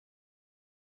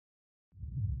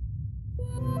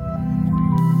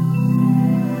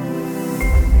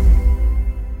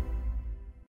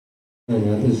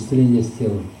Отождествление с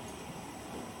телом.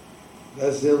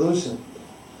 That's the illusion.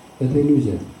 Это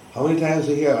иллюзия. How many times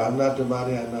we hear, I'm not the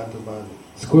body, I'm not the body.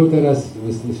 Сколько раз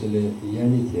вы слышали, я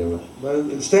не тело?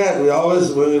 But instead, we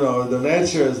always, the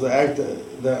nature is the act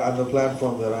on the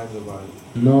platform that I'm the body.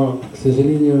 Но, к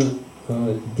сожалению,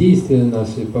 действия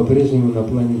наши по-прежнему на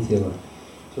плане тела.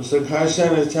 So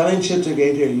Sankarshan is telling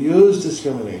Chitragate here, use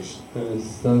discrimination.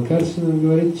 Санкаршана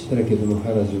говорит Читракету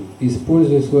Махараджу,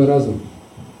 используй свой разум.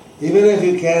 Even if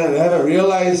you haven't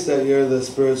realized that you're the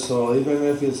spirit soul, even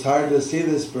if it's hard to see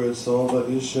the spirit soul, but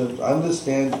you should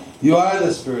understand you are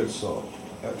the spirit soul.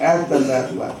 Act on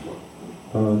that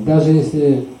platform. Даже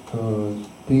если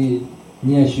ты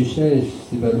не ощущаешь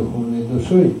себя духовной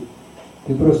душой,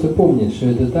 ты просто помнишь, что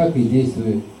это так, и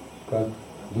действуй как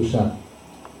душа.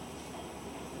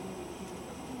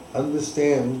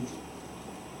 Understand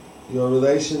your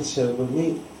relationship with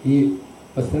me. И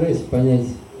постарайся понять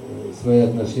свои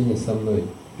отношения со мной.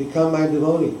 Become my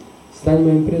devotee. Стань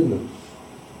моим преданным.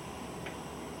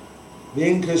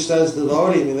 Being Krishna's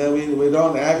devotee, we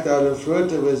don't act out of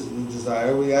fruit of his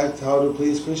desire, we act how to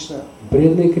please Krishna.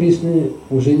 Преданный Кришне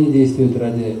уже не действует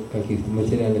ради каких-то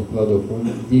материальных плодов, он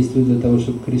действует для того,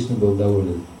 чтобы Кришна был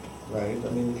доволен. Right?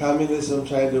 Communism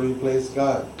tried to replace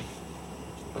God.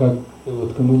 Как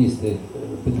вот коммунисты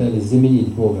пытались заменить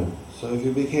Бога. So if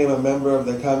you became a member of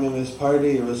the Communist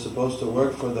Party, you were supposed to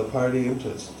work for the party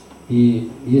interest. И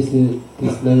если ты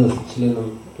становился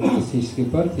членом коммунистической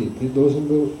партии, ты должен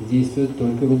был действовать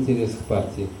только в интересах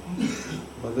партии.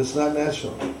 But it's not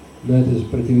natural. Но это же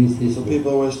противоестественно. So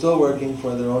people were still working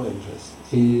for their own interests.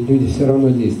 И люди все равно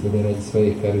действовали ради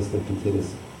своих корыстных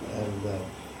интересов.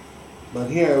 But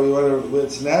here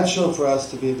it's natural for us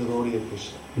to be a devotee of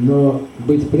Krishna. Но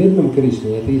быть преданным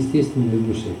Кришне – это естественно для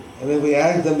души. And if we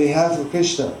act on behalf of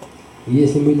Krishna,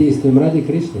 если мы действуем ради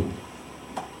Кришны,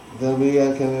 then we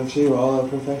can achieve all of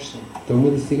perfection. То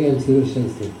мы достигаем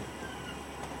совершенства.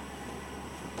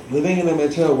 Living in a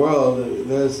material world,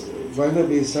 there's going to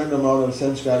be a certain amount of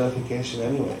sense gratification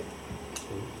anyway.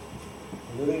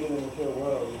 Living in a material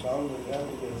world, we bound to have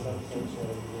to get some sense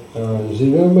gratification.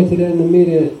 Живя в материальном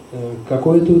мире,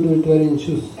 какое-то удовлетворение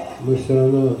чувств мы все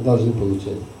равно должны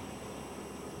получать.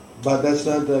 But that's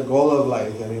not the goal of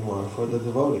life anymore for the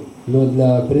devotee. Но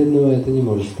для преданного это не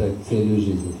может стать целью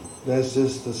жизни. That's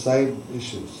just the side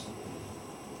issues.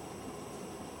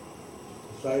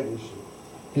 Side issue.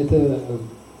 Это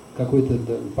какой-то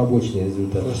побочный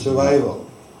результат. For survival.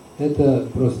 Это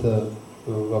просто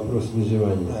вопрос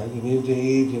выживания. You need to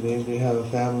eat, you need to have a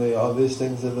family, all these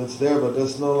things that's there, but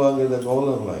that's no longer the goal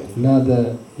of life.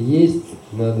 Надо есть,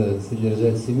 надо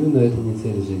содержать семью, но это не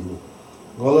цель жизни.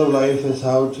 Goal of life is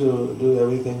how to do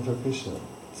everything for Krishna.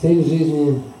 Цель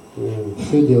жизни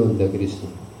все делать для Кришны.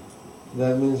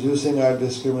 That means using our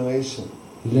discrimination.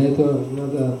 Для этого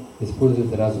надо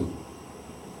использовать разум.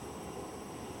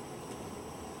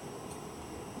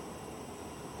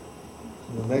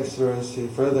 In the next verse he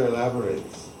further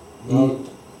elaborates. И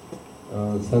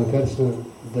Санкаршна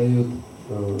дает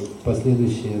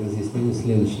последующее разъяснение в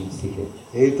следующем стихе.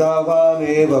 Etavan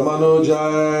eva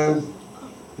manojaya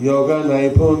yoga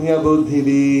naipunya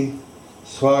buddhivi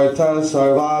swartha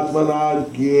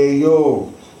sarvatmanad gyeyo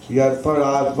yat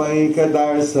paratmaika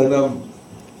darsanam.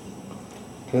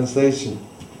 Translation.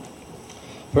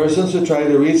 Persons who try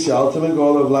to reach the ultimate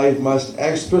goal of life must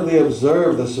expertly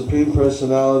observe the Supreme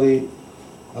Personality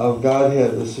of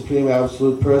Godhead, the Supreme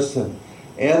Absolute Person,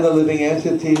 and the living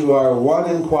entity who are one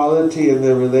in quality in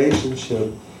their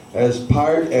relationship as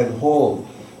part and whole.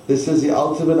 This is the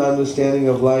ultimate understanding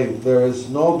of life. There is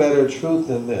no better truth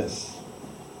than this.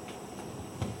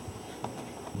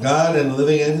 God and the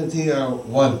living entity are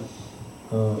one.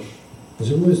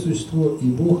 Живое существо и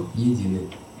Бог едины.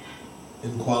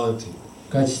 In quality.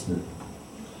 Качественно.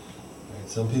 Right.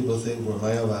 Some people think we're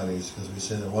Mayavadis because we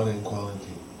say they're one in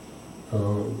quality.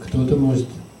 Кто-то может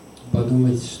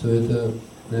подумать, что это,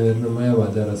 наверное,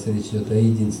 Майявада, раз речь идет о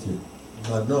единстве.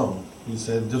 But no, we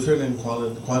say different in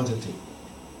quantity.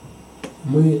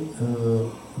 Мы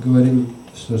говорим,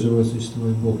 что живое существо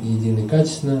и Бог едины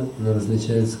качественно, но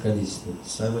различаются количественно.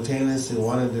 Simultaneously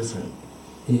one and different.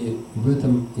 И в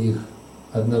этом их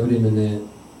одновременное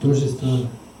тождество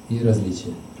и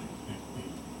различие.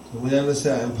 So we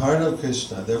understand I'm part of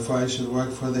Krishna, therefore I should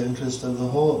work for the interest of the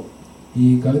whole.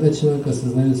 И когда человек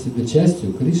осознает себя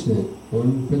частью Кришны,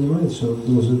 он понимает, что он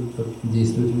должен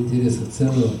действовать в интересах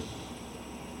целого.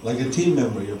 Like a team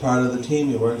member, you're part of the team,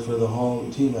 you work for the whole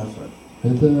team effort.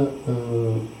 Это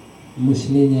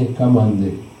мышление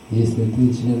команды. Если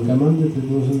ты член команды, ты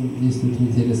должен действовать в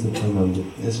интересах команды.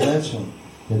 It's natural.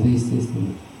 Это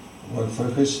естественно. Work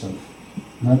for Krishna.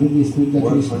 Надо действовать для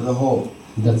work Кришны, for the whole,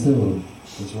 для целого,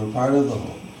 because we're part of the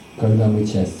whole. когда мы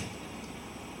часть.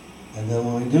 And then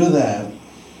when we do that,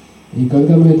 И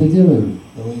когда мы это делаем,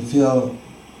 then we feel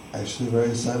actually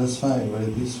very satisfied,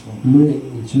 very peaceful. мы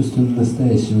чувствуем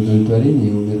настоящее удовлетворение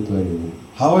и умиротворение.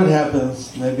 How it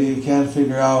happens, maybe you can't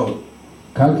figure out.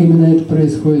 Как именно это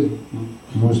происходит,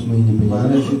 может, мы и не But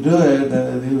понимаем. if you do it,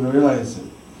 then you realize it.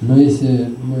 Но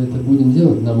если мы это будем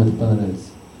делать, нам это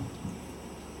понравится.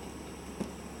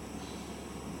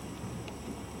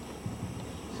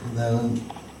 Then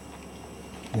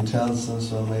he tells them,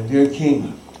 so my dear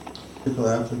king,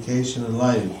 application in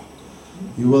life,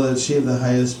 you will achieve the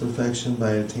highest perfection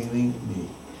by attaining me.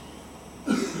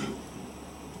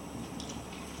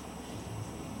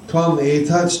 Tvam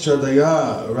etach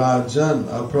chadaya rajan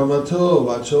apramato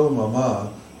vacho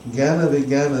mama gyana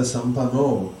vigyana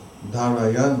sampano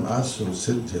dharayan asu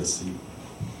siddhyasi.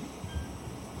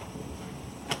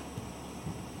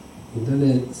 И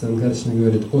далее Санкаршна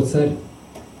говорит: «О царь,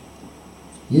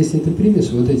 если ты примешь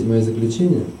вот эти мои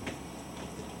заключения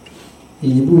и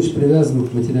не будешь привязан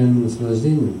к материальному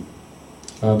наслаждению,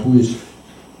 а будешь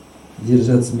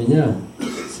держаться меня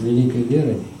с великой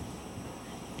верой,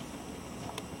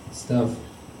 став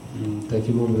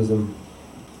таким образом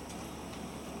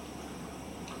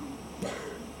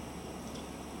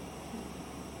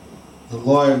The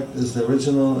Lord is the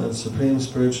original and supreme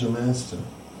spiritual master.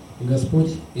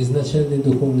 Господь изначальный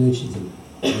духовный учитель.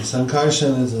 And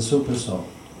Sankarshan is the super soul,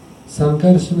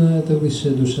 Санкаршна — это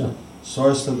высшая душа,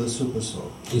 source of the super soul.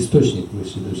 источник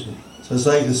высшей души. So it's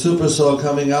like the super soul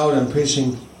coming out and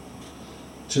preaching.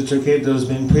 Chitraketu is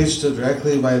being preached to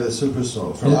directly by the super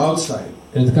soul from outside.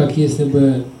 Это как если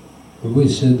бы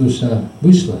высшая душа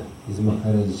вышла из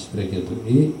Махараджа Читракету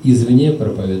и извне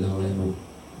проповедовала ему.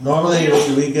 Normally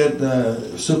we get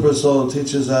the super soul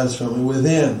teaches us from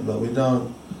within, but we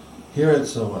don't hear it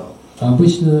so well.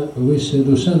 Обычно высшая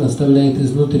душа наставляет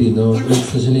изнутри, но мы,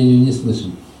 к сожалению, не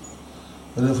слышим.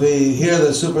 But if we hear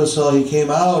the super soul, he came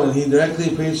out and he directly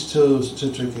preached to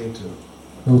Chitraketu.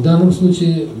 Но в данном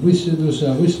случае высшая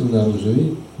душа вышла наружу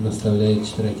и наставляет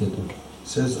Читракету.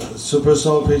 Says super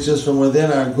soul preaches from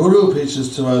within. Our guru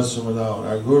preaches to us from without.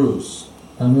 Our gurus.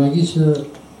 Аналогично,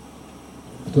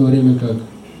 в то время как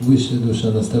высшая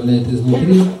душа наставляет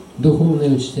изнутри,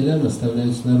 духовные учителя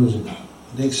наставляют снаружи.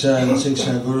 Diksha and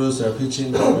Shiksha gurus are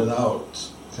preaching from without,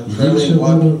 confirming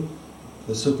what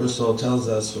the super soul tells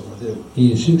us from within.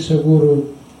 И Шикша-гуру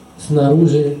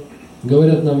снаружи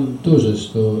говорят нам тоже,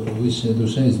 что высшая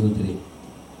душа изнутри.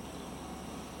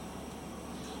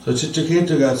 So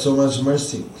Chitraketu got so much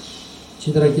mercy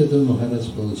Читракету Махарадж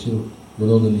получил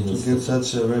много to милости. give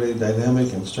such a very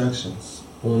dynamic instructions.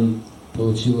 Он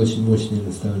получил очень мощные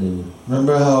наставления.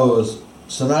 Remember how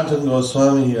Sanatana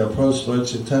Goswami he approached Lord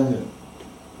Chaitanya.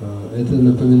 Это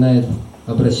напоминает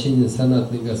обращение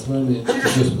Санатаны Госвами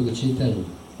к Господу Чайтанью.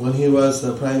 When he was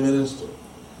the prime minister.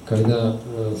 Когда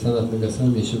Санатана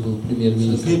Госвами еще был So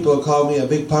премьер-министром. people call me a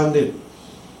big pandit.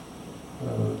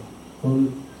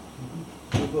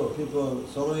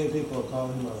 So many people call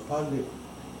him a pandit.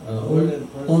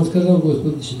 Он сказал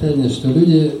Господу Чайтанью, что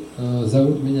люди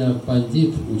зовут меня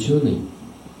пандит, ученый.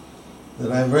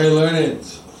 That I'm very learned.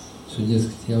 Что,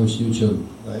 дескать, я очень ученый.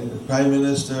 Right? The prime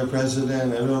minister,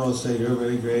 president, everyone will say you're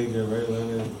very great, you're very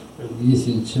learned.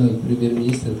 Если человек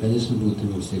премьер-министр, конечно, будут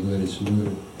ему все говорить, что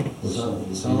вы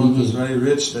Someone who's очень very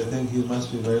rich, I think he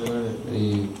must be very learned.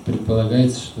 И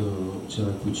предполагается, что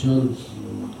человек учен,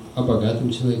 а богатым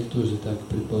человек тоже так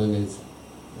предполагается.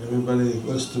 Everybody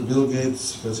looks to Bill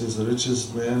Gates because he's the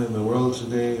richest man in the world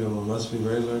today, and must be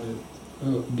very learned.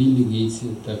 Билли Гейтс,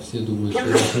 так все думают,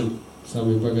 что он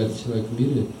самый богатый человек в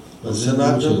мире. But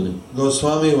Sanatana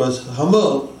Goswami was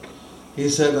humble. He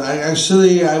said,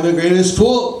 I'm the greatest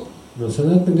fool. Но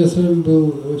Санатана Госвами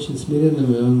был очень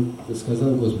смиренным, и он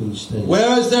сказал Господу Чайтанью,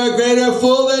 Where is there a greater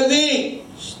fool than me?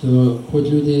 что хоть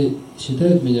люди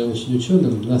считают меня очень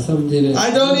ученым, на самом деле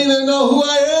I don't even know who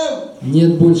I am.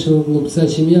 нет большего глупца,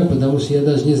 чем я, потому что я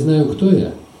даже не знаю, кто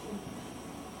я.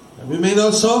 We may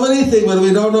know so many things, but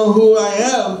we don't know who I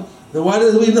am. Then what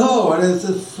do we know? What is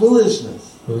the foolishness?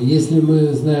 Если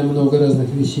мы знаем много разных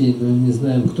вещей, но не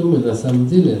знаем, кто мы на самом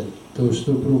деле, то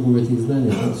что проку в этих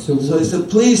знаниях? Это все So he said,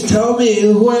 please tell me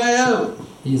who I am.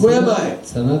 И Who am I?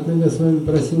 Санатана Госвами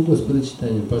просил Господа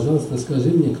Чайтанью, пожалуйста, скажи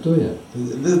мне, кто я.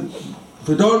 If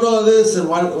we don't know this and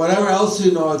whatever else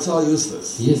you know, it's all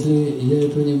useless. Если я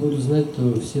этого не буду знать,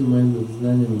 то всем моим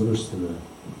знаниям грош цена.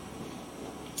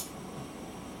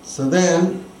 So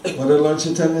then, what did Lord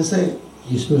Chaitanya say?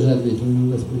 И что же ответил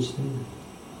ему Господь Чайтанья?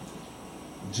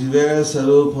 Jivera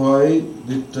Sarupoi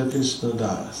Ditta Krishna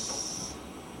Das.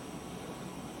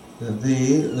 that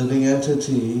the living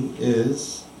entity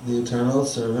is the eternal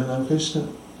servant of Krishna.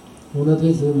 Он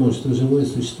ответил ему, что живое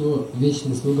существо –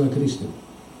 вечный слуга Кришны.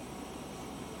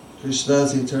 Krishna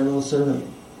is the eternal servant.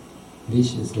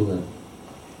 Вечный слуга.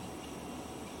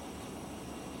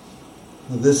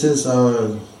 This is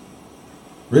our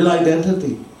real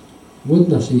identity. Вот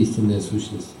наша истинная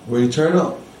сущность. We're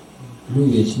eternal. Мы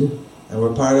вечны. And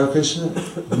we're part of Krishna.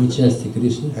 Мы части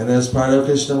Кришны. And as part of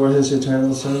Krishna, we're His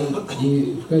eternal servant.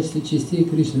 И в качестве частей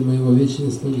Кришны мы его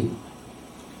вечные слуги.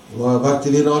 Lord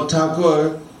Bhaktivinoda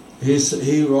Thakur,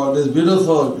 he wrote this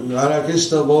beautiful Radha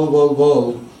Krishna Bol Bol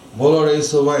Bol, Bolo Re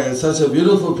Sovai. It's such a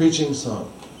beautiful preaching song.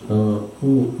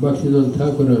 У Бхактивинода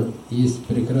Thakura есть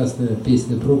прекрасная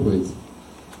песня-проповедь.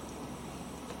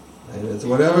 And it's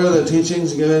whatever the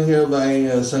teachings given here by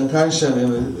Sankarshan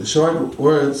in short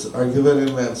words are given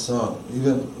in that song,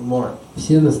 even more.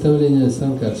 Все наставления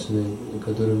Санкаршины,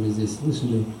 которые мы здесь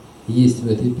слышали, есть в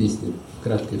этой песне в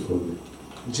краткой форме.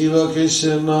 Jiva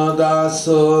Krishna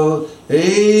Daso,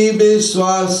 Ei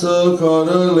Vishwaso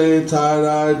Korole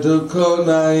Tara Dukho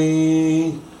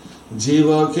Nai.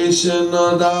 Jiva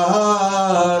Krishna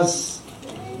Das,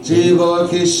 Jiva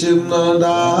Krishna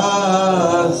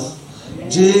Das,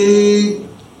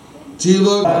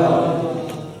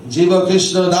 Jiva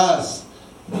Krishna Das,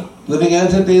 living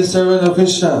entity, servant of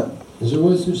Krishna.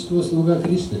 Живое существо, слуга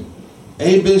Кришны.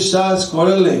 Ei Vishwas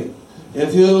Korole.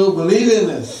 If you believe in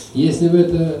this, Если в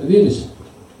это веришь,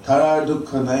 Tara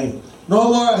Dukha Nai.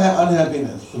 No more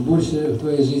unhappiness. больше в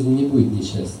твоей жизни не будет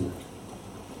несчастья.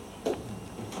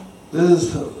 This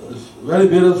is a very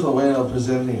beautiful way of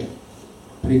presenting it.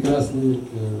 Прекрасно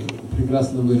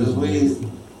выражено.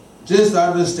 Just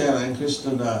understand I'm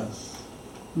Krishna Das.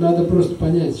 Надо просто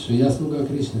понять, что я слуга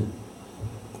Кришны.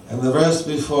 And the verse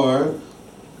before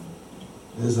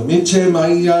is a Miche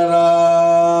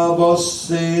Mayara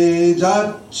Bosse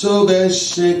Jacho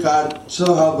Beshe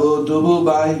Kacho Habu Dubu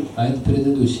Bai. А это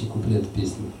предыдущий куплет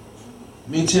песни.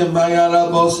 Miche Mayara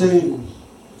Bosse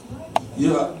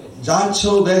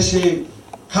Jacho Beshe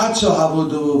Kacho Habu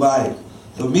Dubu Bai.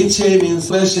 So Miche means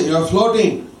Beshe, you're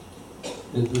floating.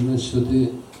 Это значит, что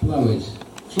ты плаваешь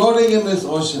Floating in this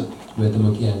ocean. в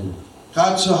этом океане.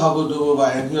 Kacho Habu Dubu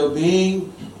Bai. And you're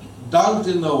being dunked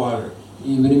in the water.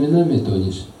 И временами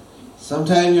тонешь.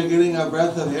 Sometimes you're getting a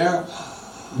breath of air.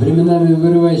 Временами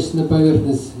вырываешься на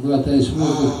поверхность, глотаешь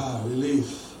воздух Relief.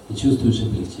 и чувствуешь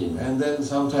облегчение. And then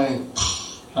sometimes.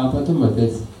 А потом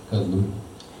опять ко дну.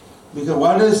 Because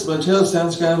what is material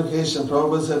sense gratification?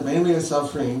 Prabhupada said mainly is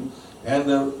suffering, and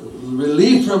the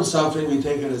relief from suffering we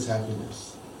take it as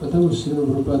happiness. Потому что Шрила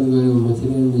Прабхупада говорил, в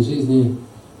материальной жизни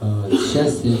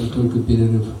счастье это только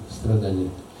перерыв страдания.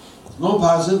 No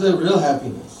positive, real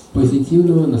happiness.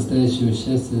 Позитивного, настоящего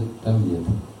счастья там нет.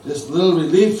 Just little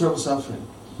relief from suffering.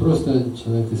 Просто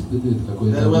человек испытывает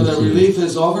какое-то And when the облегчение. relief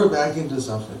is over, back into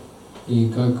suffering. И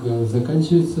как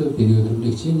заканчивается период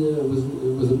облегчения,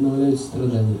 возобновляются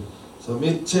страдания. So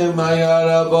mitche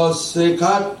mayara bosse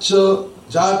kacho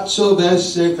jacho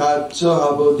beshe kacho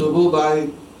habudubu bai.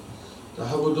 The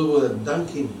habudubu is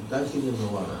dunking in the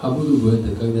water. Хабудубу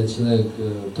это когда человек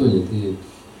тонет и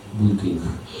булькает.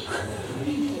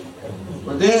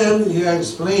 But then he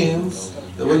explains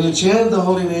that when you chant the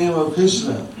holy name of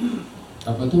Krishna,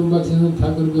 А потом Бхактивинода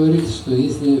Thakura говорит, что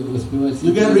если воспевать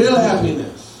you get real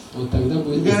happiness. вот тогда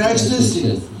будет You get настоящее ecstasy.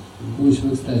 счастье. Будешь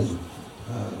в экстазе.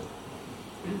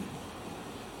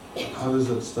 How does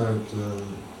it start?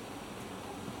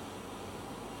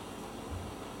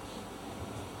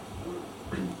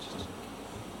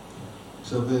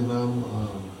 Shabinam.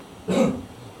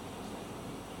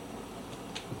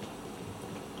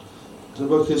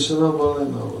 Jabba Krishna Bole,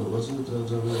 no, wasn't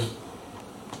Jabba.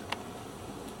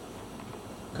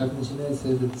 Как начинается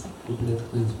этот куплет,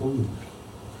 кто-нибудь помнит?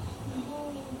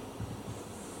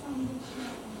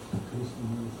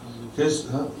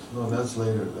 Krishna? No, that's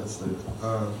later. That's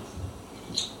later.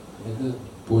 Это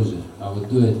позже, а вот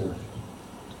до этого.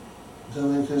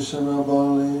 Jabba Krishna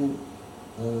Bole,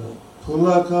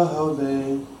 Pulaka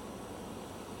Habe.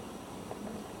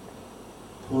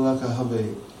 Pulaka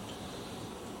Habe.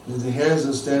 Means the hairs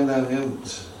will stand on end.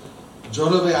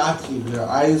 Jodabe Aki, their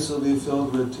eyes will be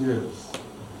filled with tears.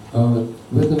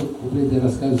 В этом куплете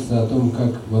рассказывается о том,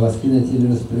 как волоски на теле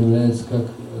распрямляются, как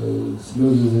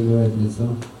слезы заливают лицо.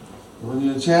 When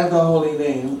you chant the holy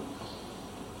name,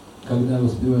 когда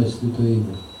воспеваешь святое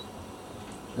имя,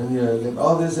 then you get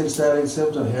all these ecstatic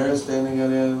symptoms, hair standing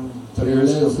on end, tears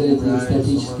проявляются coming эти from the eyes,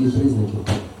 экстатические so much. признаки.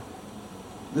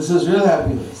 This is real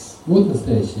happiness. Вот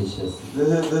настоящее счастье.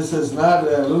 This is not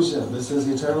an illusion. This is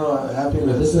eternal Вот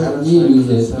happiness. это не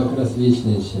иллюзия, это Satisfaction. как раз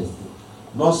вечное счастье.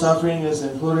 No suffering is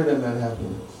included in that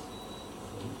happiness.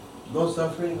 No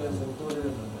suffering is included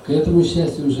in that. К этому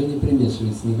счастью уже не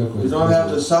примешивается никакой You don't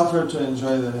have to страдание. suffer to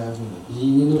enjoy that happiness. И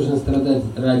не нужно страдать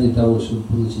ради того, чтобы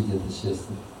получить это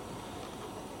счастье.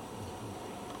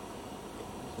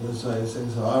 That's why he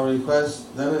says, so our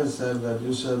request, then it said that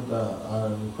you should, our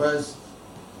request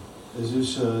is you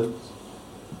should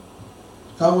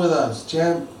come with us,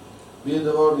 chant, be a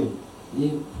devotee.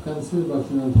 И в конце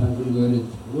Бхактивинода Тхакур говорит,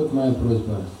 вот моя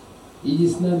просьба, иди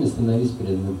с нами, становись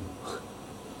преданным.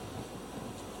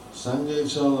 Sanjay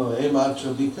Cholo,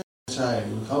 Matra Dikachai,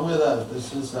 you come with us,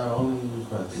 this is our only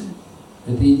request.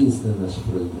 Это единственная наша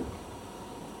просьба.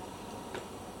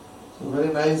 So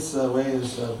very nice way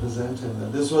is presented.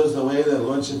 That this was the way that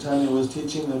Lord Chaitanya was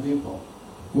teaching the people.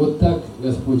 Вот так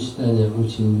Господь Чайтанья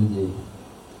учил людей.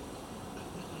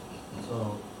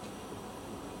 So,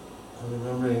 I'm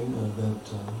remembering that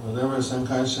whatever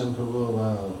Sankarshan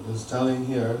Prabhu is telling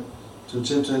here, to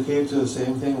Chitraketu, the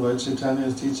same thing Lord Chaitanya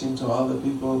is teaching to all the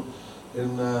people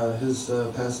in his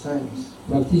pastimes.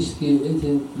 Практически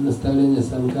эти наставления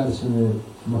Санкаршаны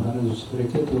Махараджу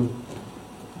Читракету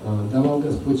давал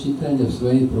Господь Чайтанья в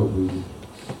своей проповеди.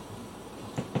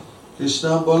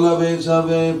 Krishna bolave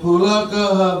jave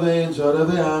pulaka have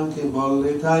jorabe anki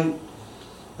bollitai.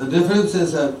 The difference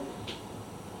is that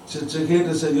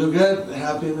Chitraketu said, you get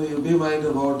happiness, you be my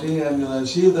devotee and you'll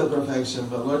achieve the perfection.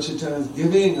 But Lord Chaitanya is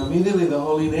giving immediately the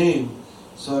holy name,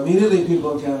 so immediately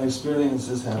people can experience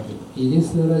this happiness.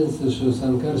 Единственная разница, что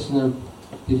Санкаршана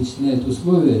перечисляет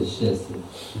условия счастья.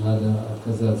 Надо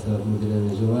отказаться от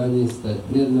материальных желаний, стать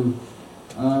преданным.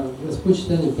 А Господь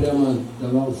Чайтанья прямо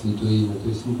давал святое имя, то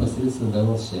есть непосредственно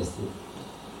давал счастье.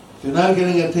 If you're not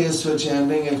getting a taste for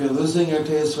chanting, if you're losing your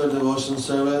taste for devotional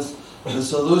service, the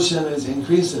solution is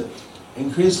increase it.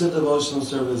 Increase the devotional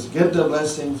service. Get the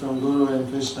blessing from Guru and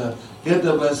Krishna. Get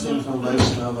the blessing from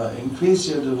Vaishnava. Increase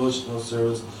your devotional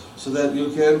service so that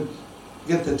you can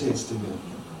get the taste again.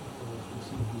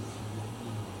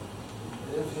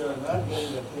 If you are not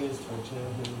getting a taste for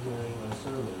chanting, hearing, or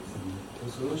service,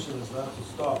 the solution is not to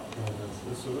stop.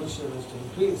 The solution is to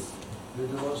increase your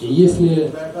devotional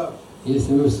service back up.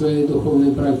 Если вы в своей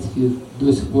духовной практике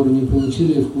до сих пор не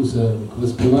получили вкуса к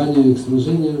воспеванию и к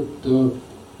служению, то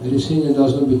решение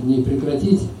должно быть не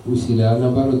прекратить усилия, а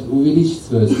наоборот увеличить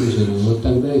свое служение. Вот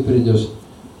тогда и придешь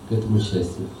к этому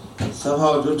счастью.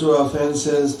 Somehow, due to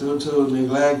offenses, due to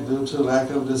neglect, due to lack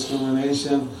of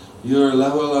discrimination, your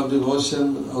level of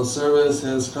devotion or service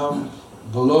has come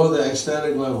below the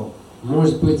ecstatic level.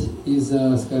 Может быть,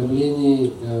 из-за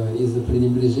оскорблений, из-за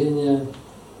пренебрежения,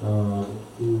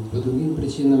 по другим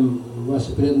причинам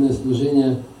ваше преданное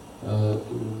служение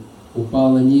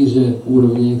упало ниже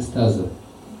уровня экстаза.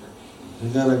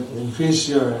 You gotta increase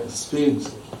your speed.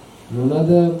 Но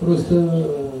надо просто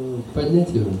поднять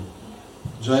его.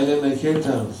 Join in the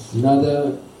kirtans.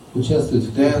 Надо участвовать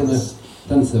в киртанах,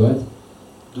 танцевать.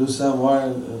 Do some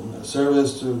more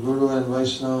service to Guru and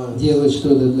Vaishnava. Делать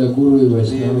что-то для Гуру и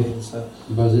Вайшнава,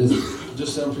 божеств. Do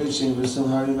some preaching, do some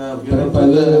harinam.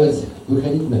 Проповедовать,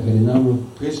 выходить на харинаму,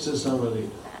 Preach to somebody.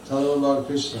 Tell them about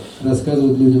Krishna.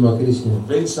 рассказывать людям о Кришне.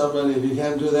 Bring somebody. If you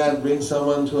can't do that, bring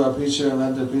someone to a preacher and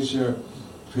let the preacher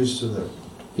preach to them.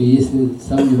 И если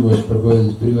сам не можешь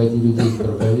проповедовать, приводи людей к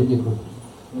проповеднику.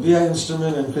 Be an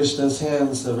instrument in Krishna's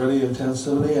hands very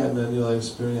intensively, and then you'll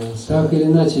experience Так или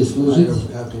иначе, служить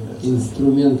happiness.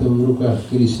 инструментом в руках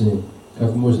Кришны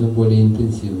как можно более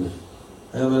интенсивно.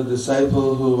 I have a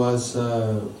disciple who was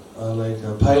like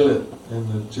a pilot in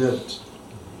the jet,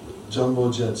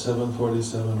 jumbo jet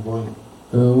 747 Boeing.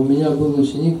 У меня был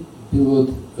ученик, пилот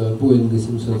Боинга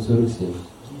 747.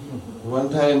 One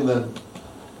time that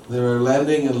they were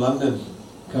landing in London,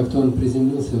 Как-то он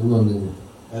приземлился в Лондоне.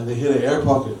 and they hit an air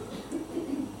pocket.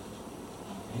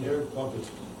 Air pocket,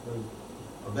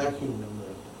 a vacuum in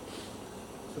there.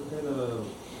 Some kind of a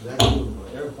vacuum,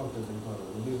 air pocket they call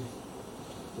it.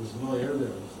 There's no air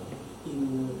there. So.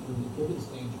 It's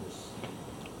dangerous.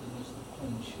 Unless the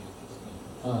plane shape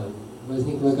is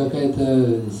Возникла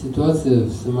какая-то ситуация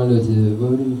в самолете во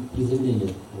время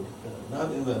приземления.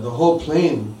 Not in the whole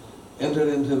plane entered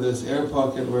into this air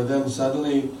pocket where then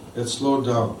suddenly it slowed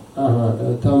down.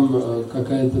 Ага, там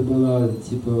какая-то была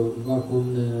типа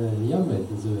вакуумная яма,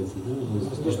 это называется, да?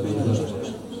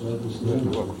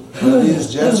 For these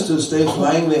jets to stay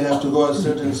flying, they have to go at a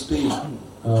certain speed.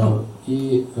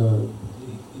 И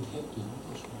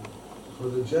For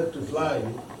the jet to fly,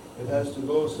 it has to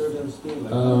go a certain speed.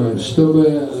 Like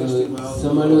чтобы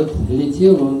самолет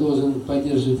летел, он должен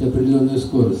поддерживать определенную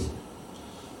скорость.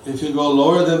 If you go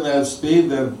lower than that speed,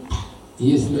 then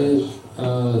Если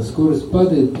скорость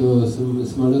падает, то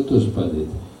самолет тоже падает.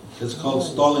 it's called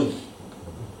stalling.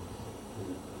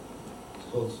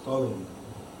 called stalling.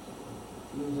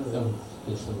 Там,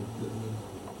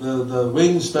 The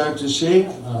wings start to shake,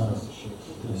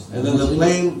 and then the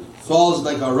plane falls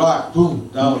like a rock, boom,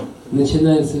 down.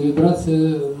 Начинается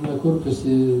вибрация на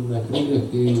корпусе, на крыльях,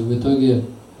 и в итоге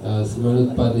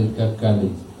самолет падает как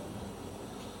камень.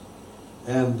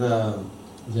 And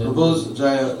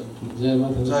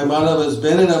Jayamata has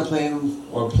been in a plane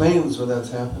or planes where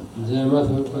that's happened.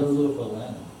 Джайматха Прабху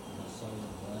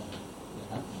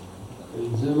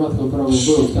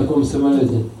был в таком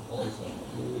самолете,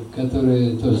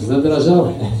 который тоже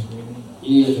задрожал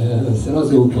и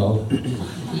сразу упал.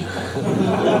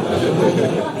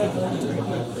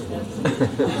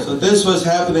 So this was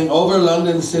happening over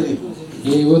London city.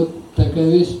 И вот такая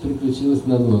вещь приключилась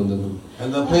над Лондоном.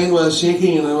 And the plane was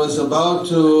shaking and it was about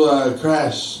to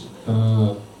crash.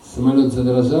 Самолет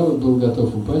задрожал, был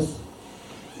готов упасть.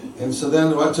 And so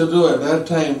then what to do at that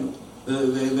time?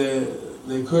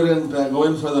 They couldn't go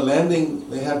in for the landing.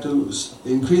 They had to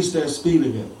increase their speed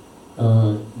again.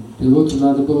 Пилоту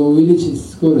надо было увеличить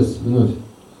скорость вновь.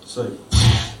 So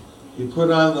he put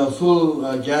on the full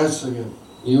gas again.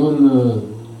 И он Full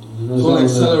нажал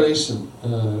acceleration.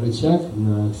 на рычаг,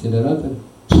 на акселератор.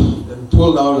 And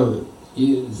pulled out of it.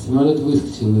 И самолет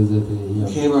выскочил из этой ямы.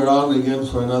 Came around again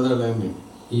for another landing.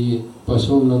 И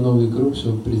пошел на новый круг,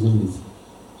 чтобы приземлиться.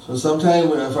 So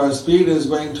sometimes if our speed is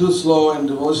going too slow in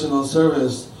devotional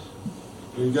service,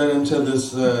 we get into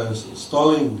this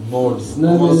stalling mode. С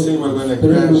нами Almost think we're going to в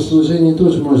преданном crash. служении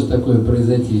тоже может такое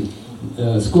произойти.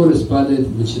 Скорость падает,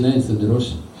 начинается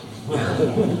дрожь.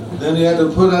 Then you have to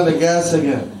put on the gas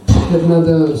again. Теперь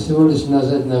надо всего лишь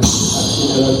нажать на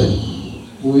акселератор,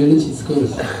 увеличить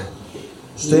скорость.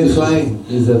 Stay flying.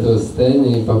 Из этого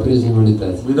состояния и по-прежнему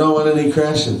летать. We don't want any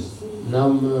crashes.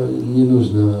 Нам не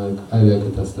нужно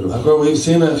авиакатастроф. Of course, we've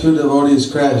seen a few devotees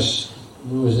crash.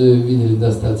 Мы уже видели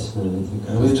достаточно этих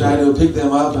And we try to pick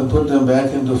them up and put them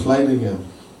back into flight again.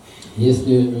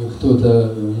 Если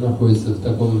кто-то находится в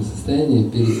таком состоянии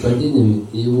перед падением,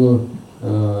 его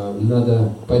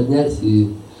надо поднять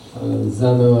и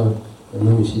заново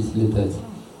научить летать.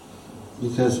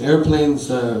 Because airplanes,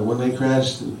 when they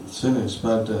crash, it's finished.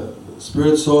 But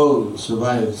spirit soul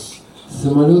survives. С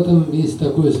самолетом, если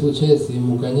такое случается,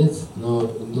 ему конец,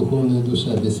 но духовная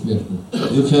душа бессмертна.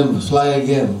 You can fly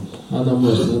again, Она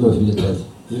может вновь летать,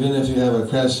 even if you have a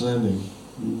crash landing.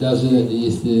 даже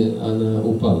если она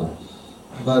упала.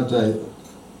 But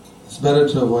it's better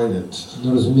to avoid it.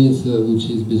 Но, разумеется,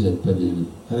 лучше избежать падения.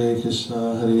 Hare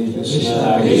Krishna, Hare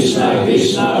Krishna, Krishna,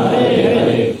 Krishna, Hare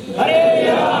Hare, Hare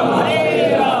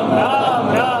Ram, Ram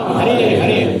Ram, Hare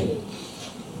Hare.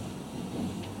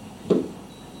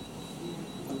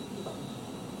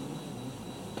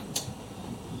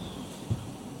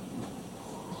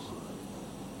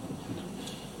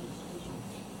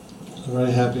 I'm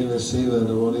very happy to see the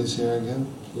devotees here again.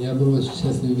 Я был очень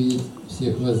счастлив видеть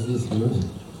всех вас здесь вновь.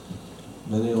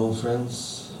 Many old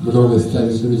friends. Много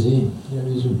старых друзей, я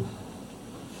вижу.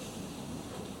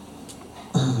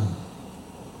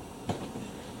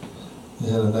 We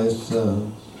had a nice.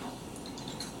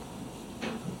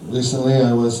 Recently,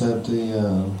 I was at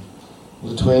the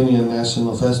Lithuanian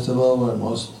National Festival, where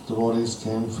most devotees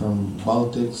came from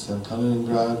Baltics and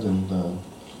Kaliningrad, and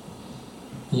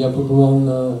Я побывал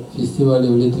на фестивале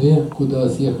в Литве, куда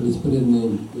съехались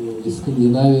преданные из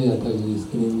Скандинавии, а также из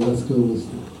Калининградской области.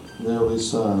 there we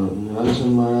saw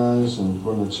Niranjan Maharaj and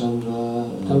Purnachandra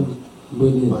Там and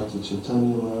были Bhakti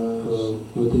Chaitanya Maharaj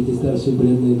вот эти старшие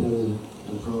преданные также.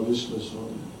 and Prabhu Vishnu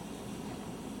Swami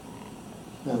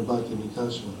and Bhakti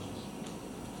Vikas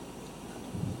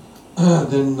Maharaj.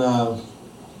 Then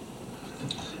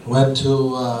went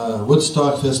to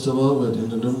Woodstock Festival with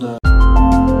Indradumna.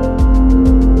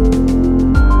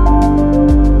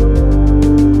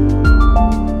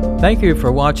 Thank you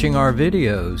for watching our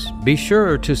videos. Be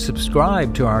sure to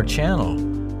subscribe to our channel.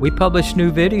 We publish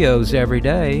new videos every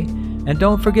day, and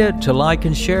don't forget to like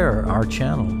and share our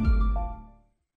channel.